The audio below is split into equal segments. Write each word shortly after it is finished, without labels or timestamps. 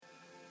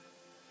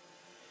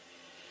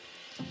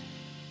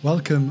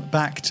Welcome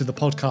back to the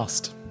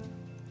podcast.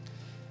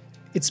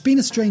 It's been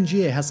a strange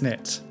year, hasn't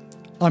it?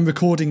 I'm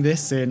recording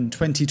this in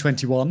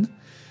 2021,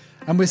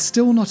 and we're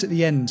still not at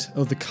the end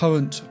of the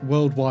current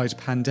worldwide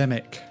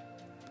pandemic.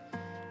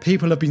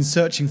 People have been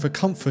searching for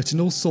comfort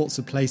in all sorts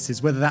of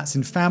places, whether that's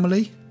in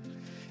family,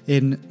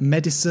 in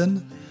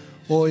medicine,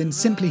 or in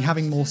simply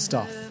having more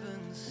stuff.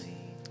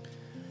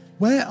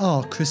 Where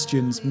are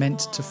Christians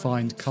meant to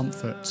find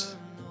comfort?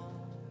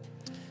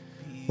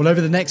 Well,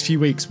 over the next few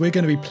weeks, we're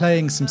going to be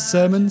playing some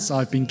sermons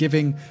I've been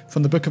giving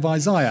from the book of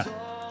Isaiah.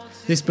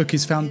 This book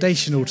is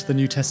foundational to the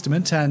New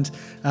Testament, and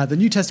the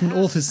New Testament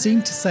authors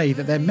seem to say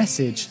that their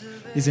message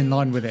is in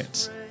line with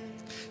it.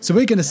 So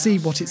we're going to see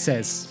what it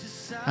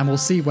says, and we'll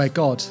see where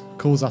God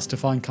calls us to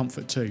find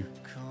comfort too.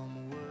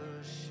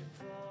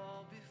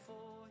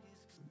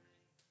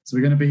 So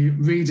we're going to be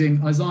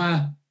reading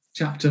Isaiah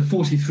chapter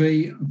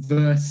 43,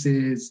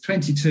 verses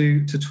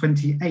 22 to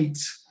 28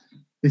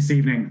 this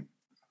evening.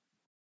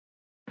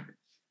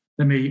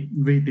 Let me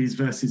read these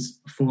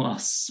verses for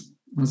us.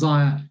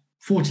 Isaiah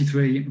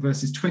 43,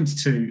 verses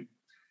 22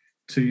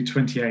 to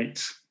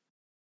 28.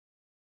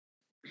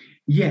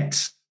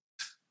 Yet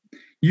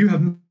you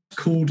have not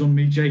called on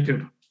me,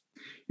 Jacob.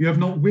 You have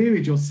not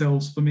wearied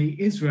yourselves for me,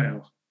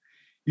 Israel.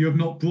 You have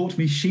not brought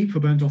me sheep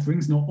for burnt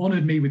offerings, nor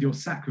honoured me with your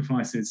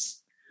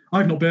sacrifices. I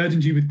have not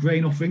burdened you with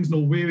grain offerings,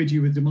 nor wearied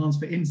you with demands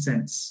for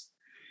incense.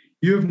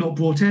 You have not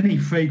brought any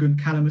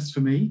fragrant calamus for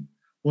me,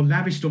 or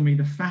lavished on me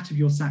the fat of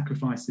your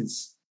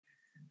sacrifices.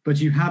 But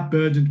you have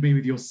burdened me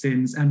with your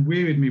sins and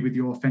wearied me with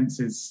your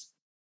offences.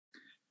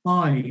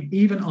 I,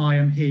 even I,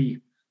 am he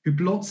who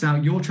blots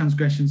out your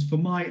transgressions for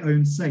my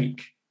own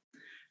sake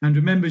and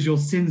remembers your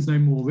sins no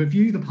more.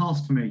 Review the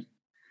past for me.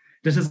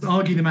 Let us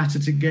argue the matter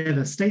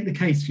together. State the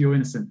case for your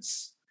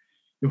innocence.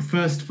 Your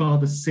first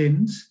fathers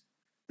sinned.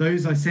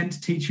 Those I sent to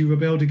teach you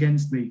rebelled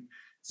against me.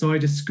 So I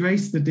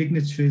disgraced the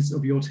dignitaries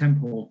of your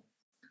temple.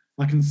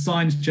 I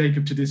consigned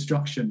Jacob to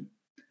destruction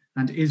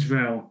and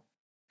Israel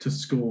to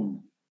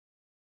scorn.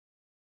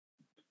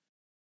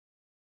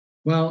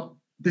 Well,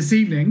 this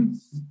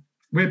evening,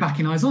 we're back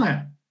in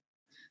Isaiah,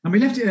 and we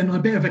left it on a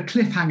bit of a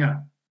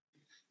cliffhanger,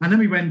 and then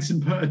we went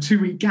and put a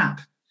 2-week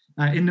gap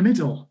in the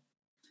middle.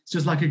 It's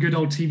just like a good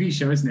old TV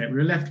show, isn't it? We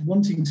were left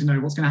wanting to know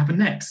what's going to happen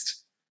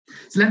next.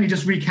 So let me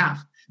just recap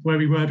where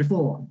we were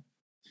before.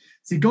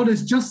 See, God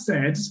has just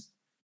said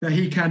that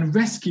he can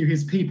rescue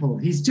his people.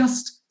 He's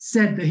just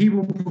said that he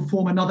will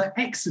perform another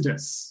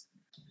exodus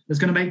that's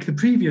going to make the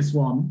previous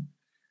one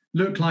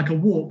look like a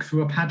walk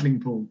through a paddling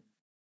pool.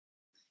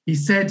 He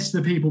said to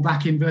the people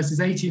back in verses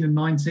 18 and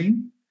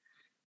 19,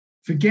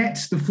 forget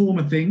the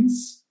former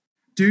things.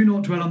 Do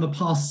not dwell on the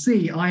past.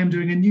 See, I am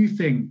doing a new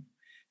thing.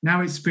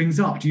 Now it springs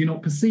up. Do you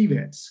not perceive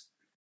it?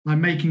 I'm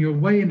making a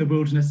way in the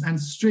wilderness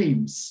and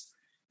streams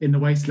in the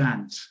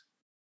wasteland.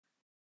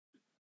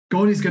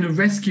 God is going to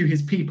rescue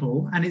his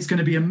people, and it's going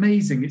to be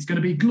amazing. It's going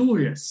to be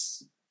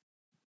glorious.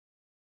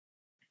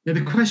 Now,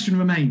 the question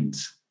remained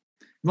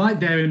right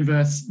there in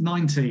verse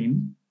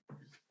 19.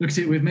 Look at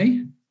it with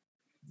me.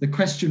 The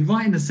question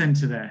right in the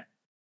centre there.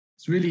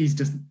 It's really easy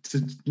just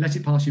to let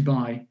it pass you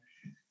by.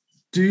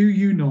 Do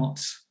you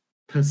not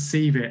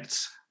perceive it?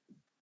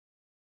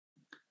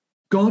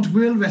 God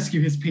will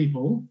rescue his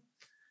people,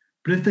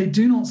 but if they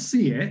do not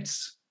see it,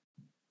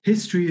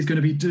 history is going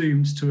to be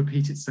doomed to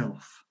repeat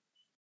itself.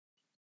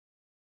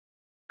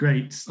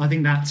 Great. I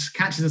think that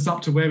catches us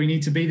up to where we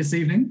need to be this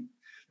evening,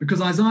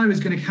 because Isaiah is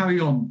going to carry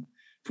on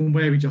from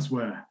where we just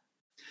were.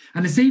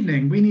 And this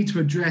evening, we need to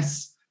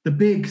address the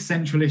big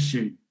central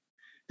issue.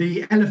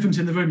 The elephant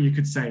in the room, you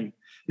could say.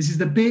 This is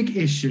the big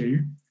issue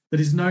that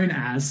is known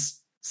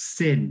as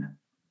sin.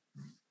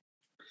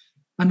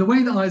 And the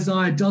way that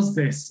Isaiah does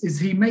this is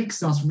he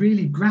makes us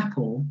really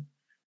grapple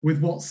with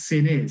what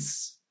sin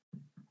is.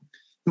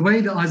 The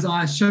way that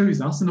Isaiah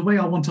shows us, and the way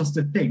I want us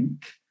to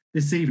think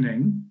this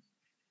evening,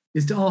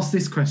 is to ask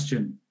this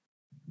question.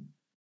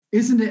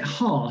 Isn't it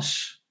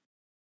harsh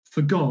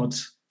for God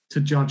to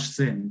judge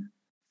sin?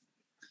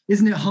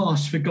 Isn't it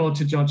harsh for God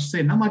to judge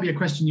sin? That might be a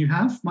question you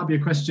have, might be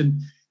a question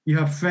you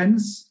have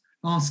friends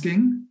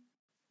asking.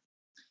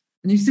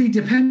 And you see,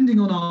 depending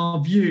on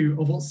our view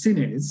of what sin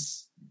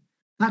is,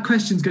 that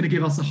question is going to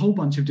give us a whole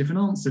bunch of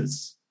different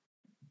answers.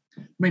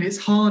 I mean,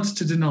 it's hard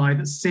to deny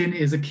that sin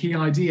is a key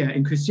idea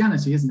in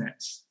Christianity, isn't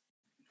it?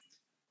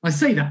 I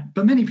say that,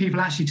 but many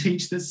people actually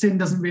teach that sin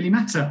doesn't really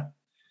matter.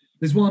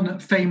 There's one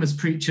famous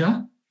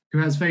preacher who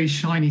has very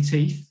shiny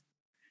teeth,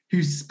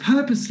 who's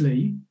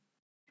purposely,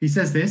 he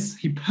says this,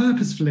 he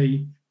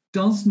purposefully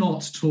does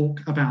not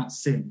talk about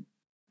sin.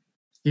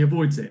 He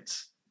avoids it.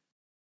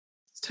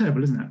 It's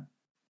terrible, isn't it?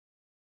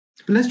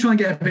 But let's try and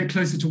get a bit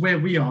closer to where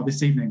we are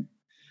this evening.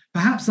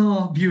 Perhaps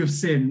our view of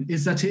sin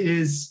is that it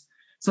is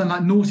something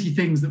like naughty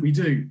things that we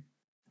do.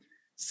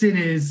 Sin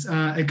is,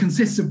 it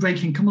consists of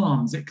breaking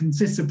commands. It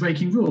consists of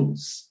breaking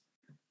rules.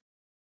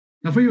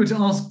 Now, if we were to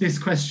ask this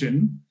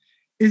question,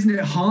 isn't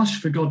it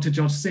harsh for God to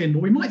judge sin?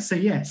 Well, we might say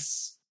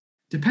yes,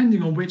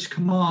 depending on which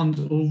command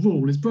or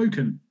rule is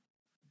broken.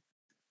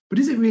 But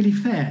is it really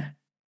fair?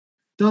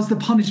 Does the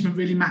punishment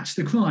really match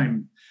the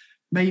crime?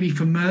 Maybe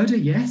for murder,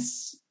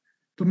 yes.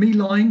 For me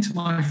lying to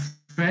my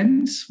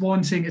friend,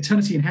 wanting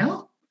eternity in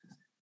hell?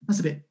 That's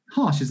a bit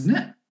harsh, isn't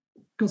it?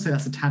 Got to say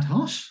that's a tad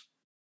harsh.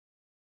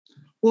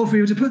 Or if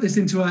we were to put this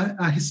into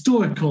a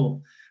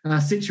historical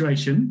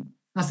situation,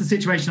 that's the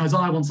situation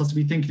Isaiah wants us to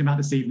be thinking about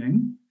this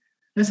evening.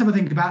 Let's have a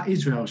think about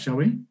Israel, shall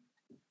we?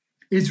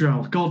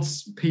 Israel,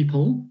 God's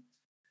people.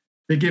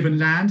 They're given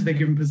land, they're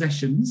given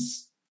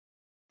possessions,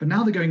 but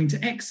now they're going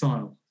into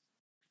exile.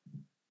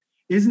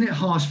 Isn't it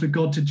harsh for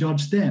God to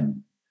judge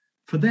them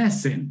for their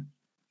sin?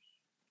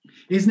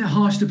 Isn't it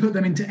harsh to put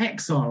them into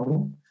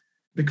exile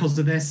because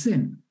of their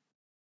sin?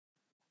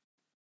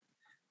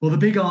 Well, the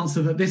big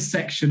answer that this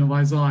section of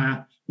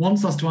Isaiah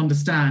wants us to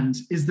understand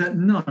is that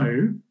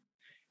no,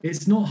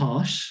 it's not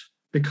harsh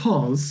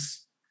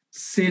because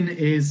sin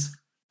is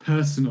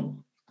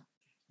personal.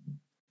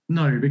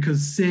 No,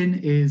 because sin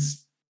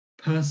is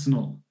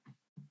personal.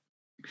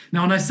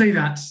 Now, when I say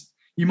that,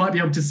 you might be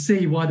able to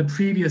see why the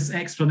previous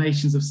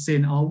explanations of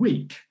sin are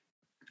weak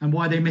and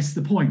why they miss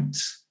the point.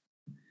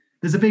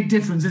 There's a big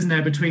difference, isn't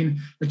there,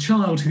 between a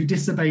child who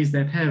disobeys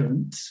their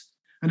parent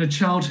and a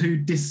child who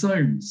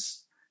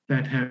disowns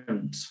their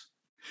parent.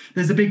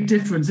 There's a big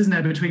difference, isn't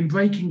there, between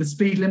breaking the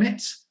speed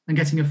limit and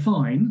getting a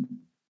fine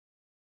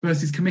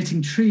versus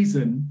committing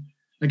treason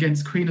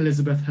against Queen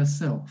Elizabeth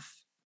herself.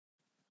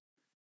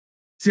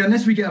 See,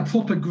 unless we get a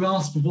proper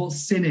grasp of what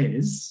sin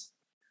is,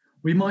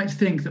 we might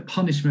think that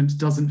punishment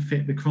doesn't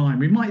fit the crime.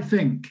 We might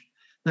think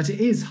that it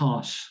is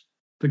harsh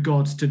for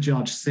God to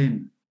judge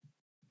sin.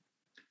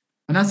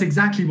 And that's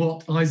exactly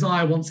what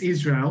Isaiah wants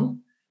Israel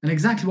and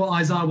exactly what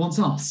Isaiah wants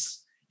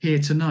us here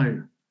to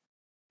know.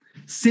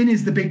 Sin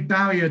is the big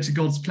barrier to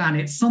God's plan.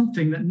 It's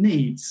something that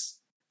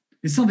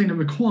it's something that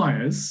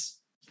requires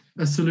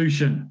a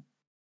solution.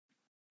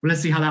 Well,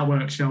 let's see how that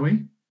works, shall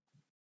we?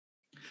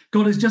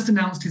 God has just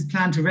announced his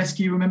plan to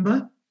rescue,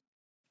 remember?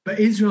 But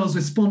Israel's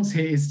response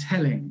here is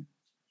telling.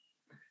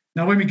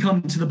 Now, when we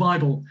come to the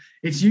Bible,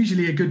 it's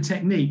usually a good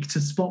technique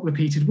to spot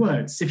repeated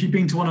words. If you've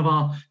been to one of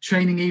our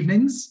training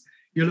evenings,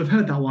 you'll have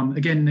heard that one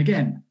again and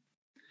again.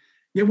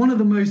 Yet one of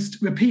the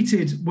most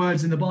repeated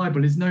words in the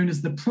Bible is known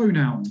as the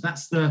pronoun.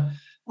 That's the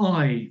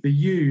I, the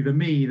you, the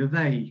me, the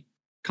they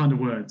kind of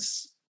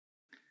words.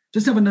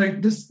 Just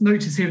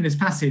notice here in this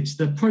passage,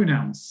 the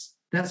pronouns.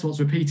 That's what's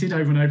repeated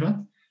over and over.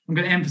 I'm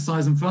going to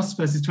emphasize them for us,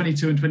 verses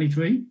 22 and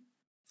 23. It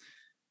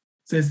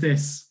says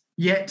this,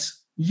 yet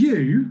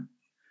you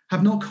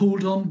have not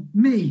called on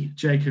me,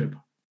 Jacob.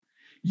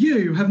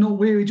 You have not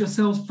wearied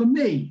yourselves for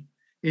me,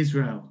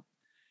 Israel.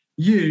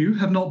 You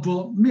have not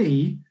brought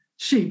me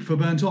sheep for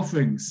burnt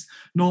offerings,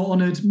 nor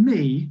honoured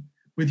me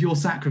with your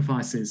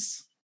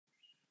sacrifices.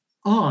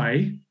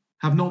 I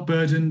have not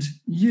burdened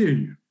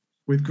you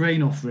with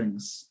grain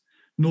offerings,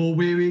 nor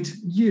wearied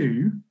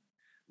you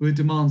with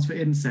demands for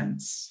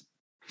incense.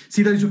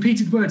 See, those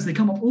repeated words, they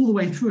come up all the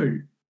way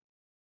through.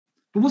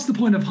 But what's the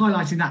point of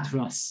highlighting that for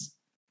us?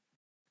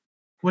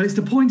 Well, it's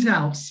to point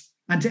out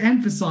and to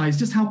emphasize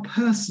just how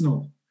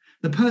personal,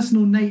 the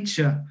personal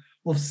nature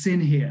of sin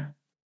here.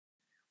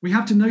 We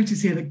have to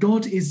notice here that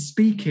God is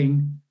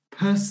speaking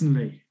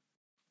personally.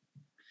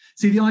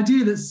 See, the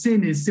idea that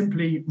sin is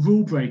simply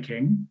rule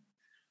breaking,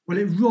 well,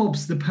 it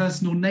robs the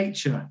personal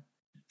nature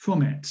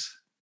from it.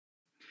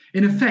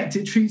 In effect,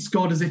 it treats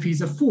God as if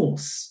he's a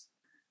force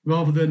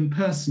rather than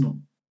personal.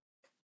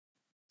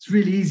 It's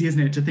really easy, isn't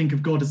it, to think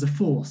of God as a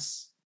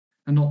force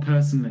and not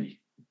personally.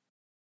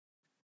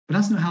 But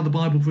that's not how the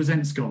Bible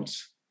presents God.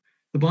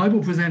 The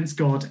Bible presents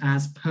God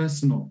as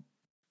personal.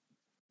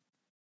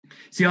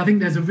 See, I think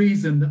there's a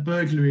reason that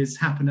burglaries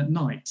happen at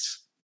night.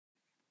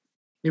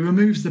 It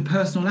removes the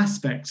personal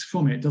aspect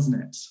from it, doesn't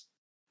it?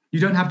 You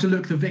don't have to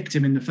look the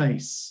victim in the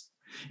face.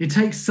 It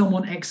takes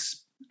someone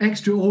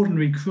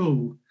extraordinarily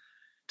cruel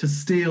to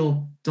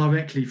steal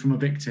directly from a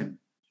victim.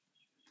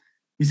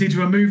 You see, to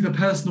remove the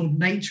personal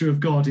nature of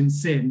God in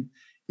sin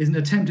is an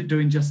attempt at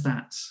doing just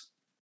that.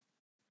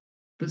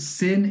 But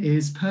sin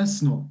is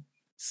personal.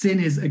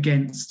 Sin is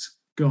against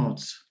God.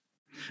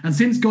 And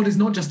since God is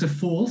not just a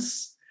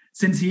force,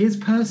 since he is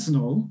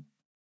personal,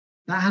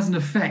 that has an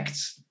effect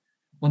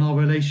on our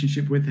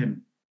relationship with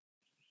him.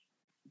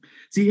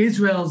 See,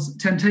 Israel's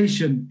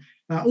temptation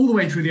all the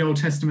way through the Old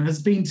Testament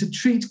has been to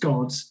treat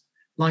God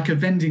like a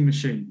vending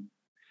machine.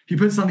 If you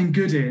put something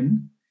good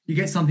in, you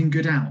get something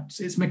good out.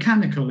 It's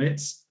mechanical,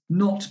 it's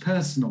not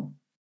personal.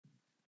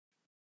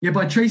 Yet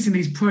by tracing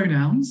these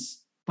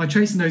pronouns, by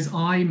tracing those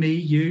I, me,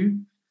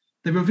 you,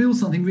 they reveal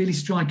something really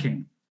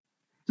striking.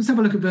 Let's have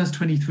a look at verse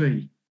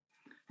 23.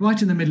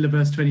 Right in the middle of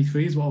verse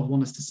 23 is what I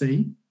want us to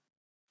see.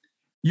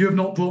 You have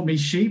not brought me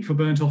sheep for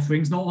burnt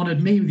offerings, nor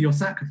honoured me with your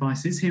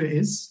sacrifices. Here it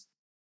is.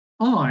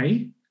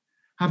 I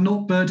have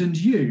not burdened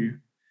you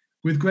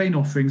with grain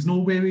offerings,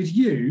 nor wearied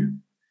you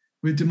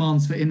with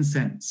demands for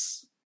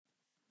incense.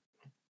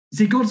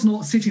 See, God's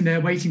not sitting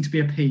there waiting to be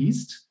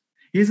appeased.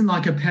 He isn't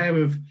like a pair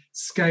of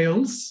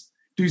scales.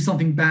 Do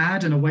something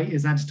bad and a weight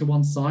is added to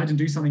one side, and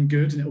do something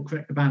good and it will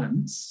correct the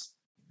balance.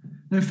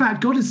 No, in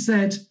fact, God has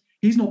said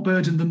he's not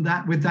burdened them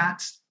with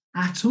that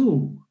at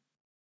all.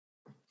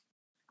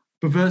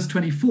 But verse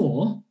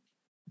 24,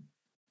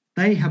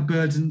 they have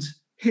burdened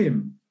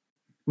him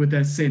with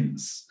their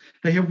sins.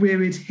 They have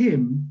wearied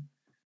him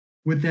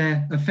with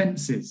their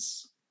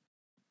offences.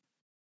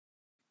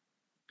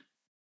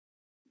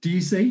 Do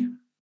you see?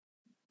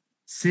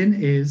 Sin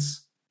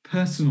is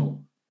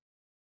personal.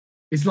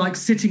 It's like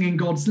sitting in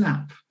God's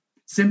lap,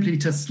 simply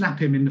to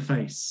slap him in the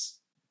face.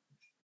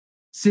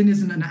 Sin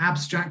isn't an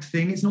abstract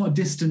thing. It's not a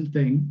distant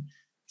thing.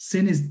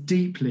 Sin is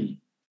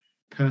deeply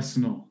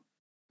personal.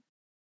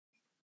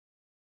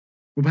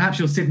 Well, perhaps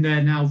you're sitting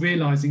there now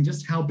realizing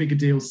just how big a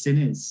deal sin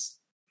is.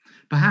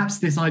 Perhaps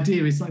this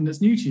idea is something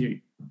that's new to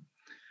you.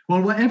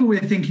 Well, whatever we're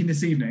thinking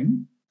this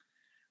evening,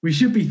 we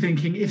should be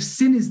thinking, if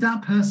sin is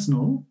that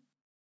personal,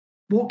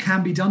 what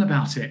can be done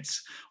about it?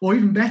 Or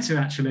even better,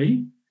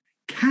 actually,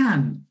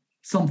 can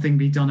something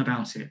be done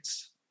about it?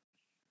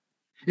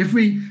 If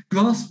we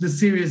grasp the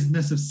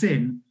seriousness of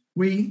sin,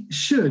 we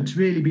should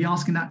really be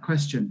asking that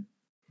question.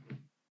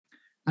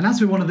 And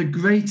that's where one of the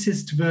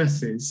greatest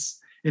verses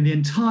in the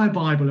entire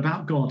Bible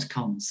about God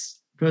comes.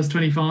 Verse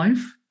 25,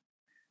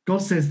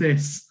 God says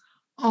this,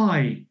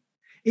 I,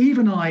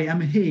 even I,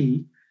 am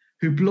he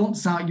who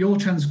blots out your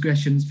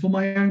transgressions for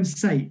my own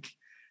sake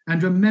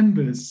and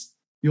remembers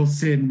your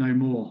sin no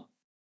more.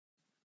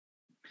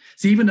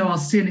 So even though our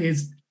sin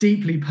is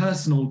deeply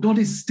personal, God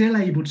is still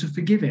able to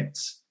forgive it.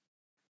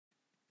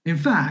 In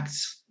fact,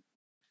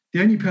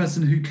 the only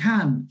person who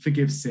can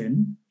forgive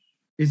sin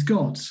is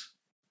God.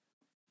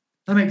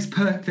 That makes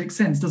perfect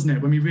sense, doesn't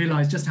it, when we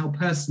realise just how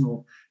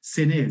personal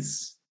sin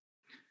is?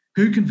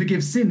 Who can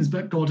forgive sins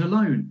but God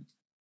alone?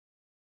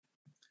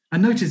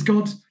 And notice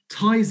God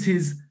ties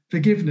his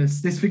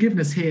forgiveness, this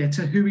forgiveness here,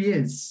 to who he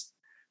is.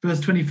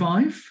 Verse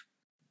 25,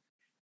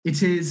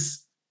 it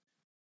is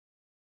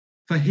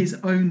for his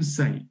own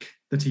sake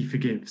that he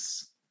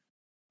forgives.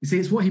 You see,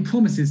 it's what he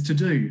promises to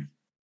do.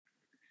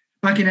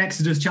 Back in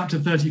Exodus chapter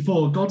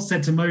 34, God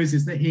said to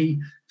Moses that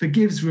he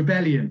forgives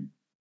rebellion,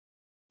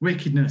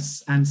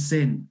 wickedness, and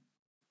sin.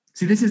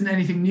 See, this isn't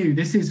anything new.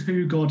 This is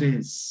who God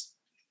is.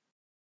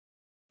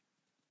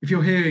 If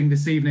you're hearing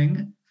this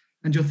evening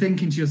and you're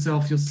thinking to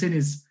yourself, your sin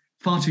is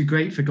far too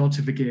great for God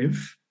to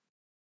forgive,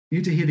 you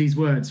need to hear these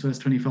words, verse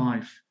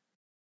 25.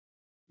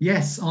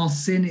 Yes, our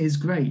sin is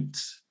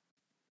great,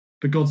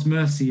 but God's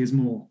mercy is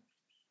more.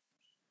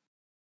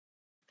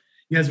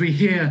 As we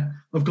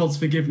hear of God's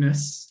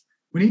forgiveness,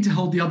 we need to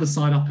hold the other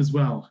side up as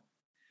well.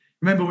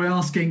 Remember, we're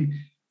asking,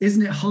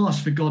 isn't it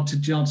harsh for God to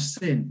judge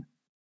sin?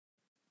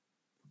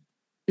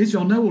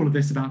 Israel know all of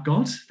this about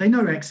God. They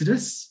know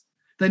Exodus.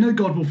 They know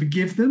God will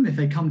forgive them if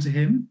they come to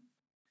him.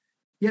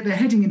 Yet they're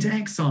heading into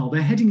exile.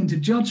 They're heading into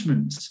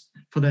judgment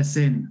for their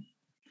sin.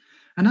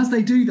 And as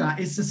they do that,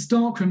 it's a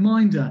stark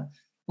reminder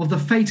of the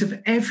fate of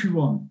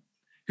everyone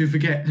who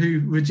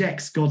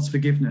rejects God's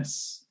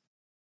forgiveness.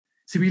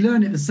 So we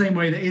learn it the same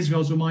way that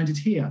Israel's reminded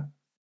here.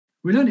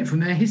 We learn it from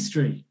their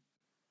history.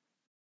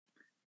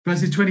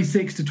 Verses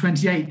 26 to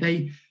 28,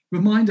 they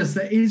remind us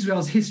that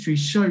Israel's history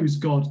shows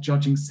God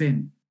judging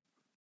sin.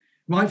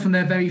 Right from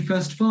their very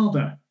first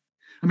father.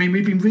 I mean,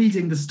 we've been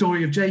reading the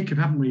story of Jacob,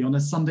 haven't we, on a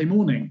Sunday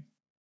morning?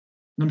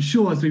 And I'm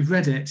sure as we've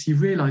read it,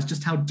 you've realised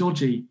just how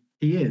dodgy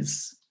he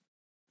is.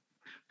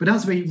 But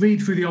as we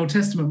read through the Old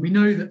Testament, we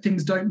know that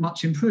things don't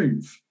much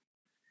improve.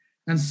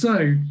 And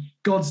so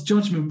God's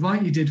judgment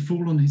rightly did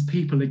fall on his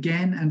people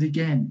again and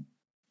again.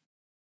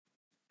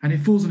 And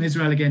it falls on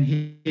Israel again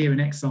here in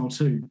exile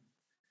too.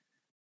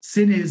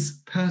 Sin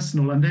is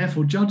personal and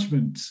therefore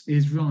judgment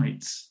is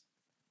right.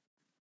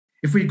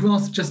 If we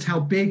grasp just how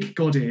big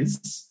God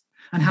is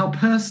and how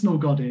personal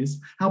God is,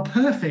 how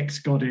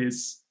perfect God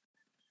is,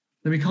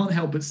 then we can't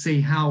help but see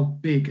how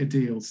big a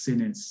deal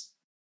sin is.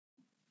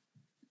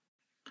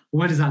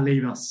 Where does that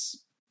leave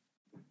us?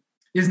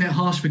 Isn't it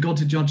harsh for God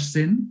to judge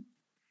sin?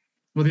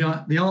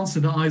 Well, the answer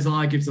that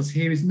Isaiah gives us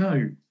here is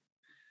no,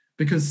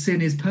 because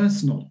sin is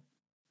personal.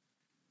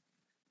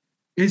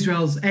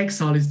 Israel's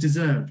exile is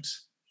deserved.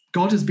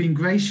 God has been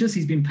gracious,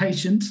 he's been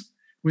patient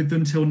with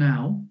them till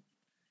now,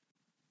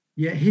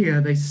 yet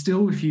here they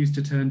still refuse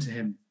to turn to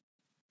him.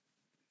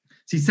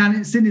 See,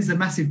 sin is a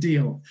massive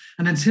deal,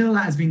 and until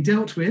that has been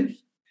dealt with,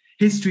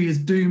 history is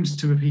doomed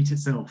to repeat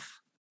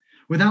itself.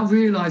 Without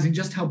realising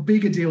just how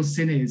big a deal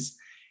sin is,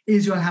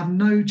 Israel have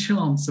no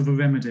chance of a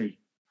remedy.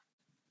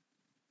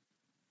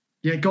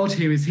 Yet God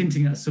here is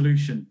hinting at a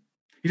solution.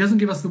 He doesn't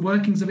give us the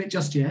workings of it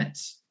just yet,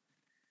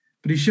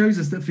 but he shows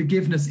us that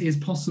forgiveness is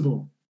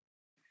possible.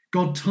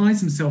 God ties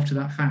himself to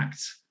that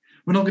fact.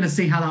 We're not going to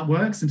see how that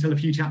works until a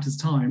few chapters'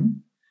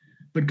 time,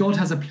 but God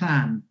has a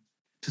plan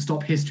to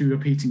stop history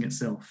repeating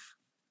itself.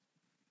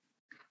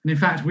 And in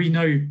fact, we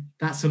know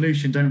that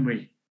solution, don't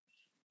we?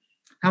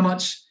 How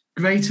much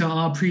greater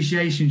our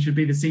appreciation should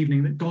be this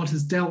evening that God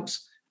has dealt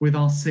with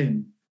our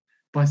sin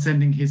by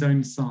sending his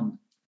own son.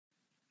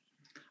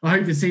 I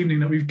hope this evening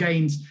that we've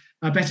gained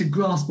a better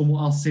grasp on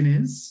what our sin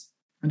is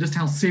and just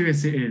how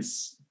serious it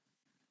is.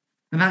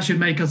 And that should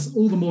make us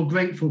all the more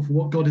grateful for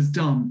what God has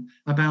done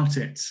about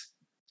it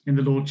in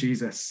the Lord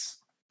Jesus.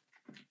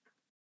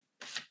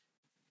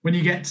 When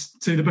you get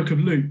to the book of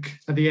Luke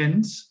at the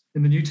end,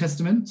 in the New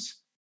Testament,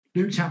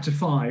 Luke chapter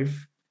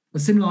 5, a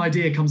similar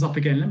idea comes up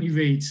again. Let me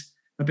read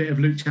a bit of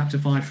Luke chapter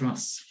 5 for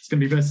us. It's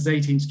going to be verses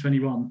 18 to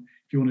 21,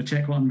 if you want to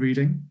check what I'm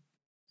reading.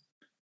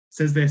 It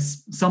says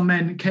this: some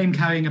men came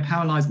carrying a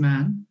paralyzed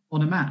man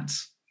on a mat,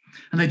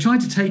 and they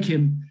tried to take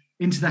him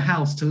into the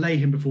house to lay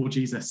him before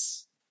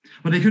Jesus.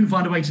 When they couldn't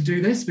find a way to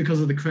do this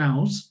because of the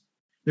crowd,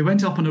 they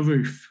went up on a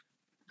roof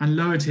and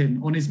lowered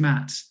him on his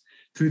mat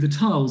through the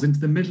tiles into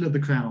the middle of the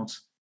crowd,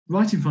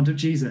 right in front of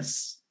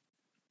Jesus.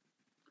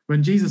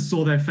 When Jesus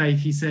saw their faith,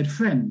 he said,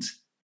 "Friend,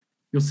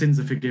 your sins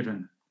are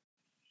forgiven."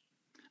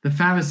 The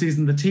Pharisees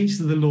and the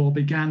teachers of the law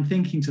began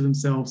thinking to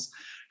themselves,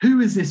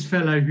 "Who is this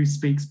fellow who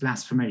speaks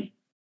blasphemy?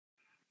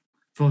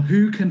 For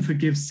who can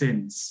forgive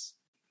sins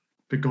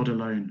but God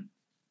alone?"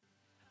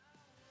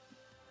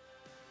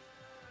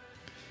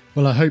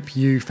 Well, I hope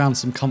you found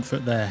some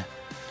comfort there.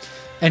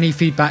 Any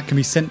feedback can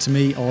be sent to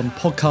me on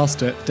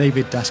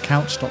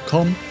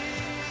podcast@david-couch.com,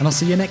 and I'll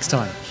see you next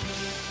time.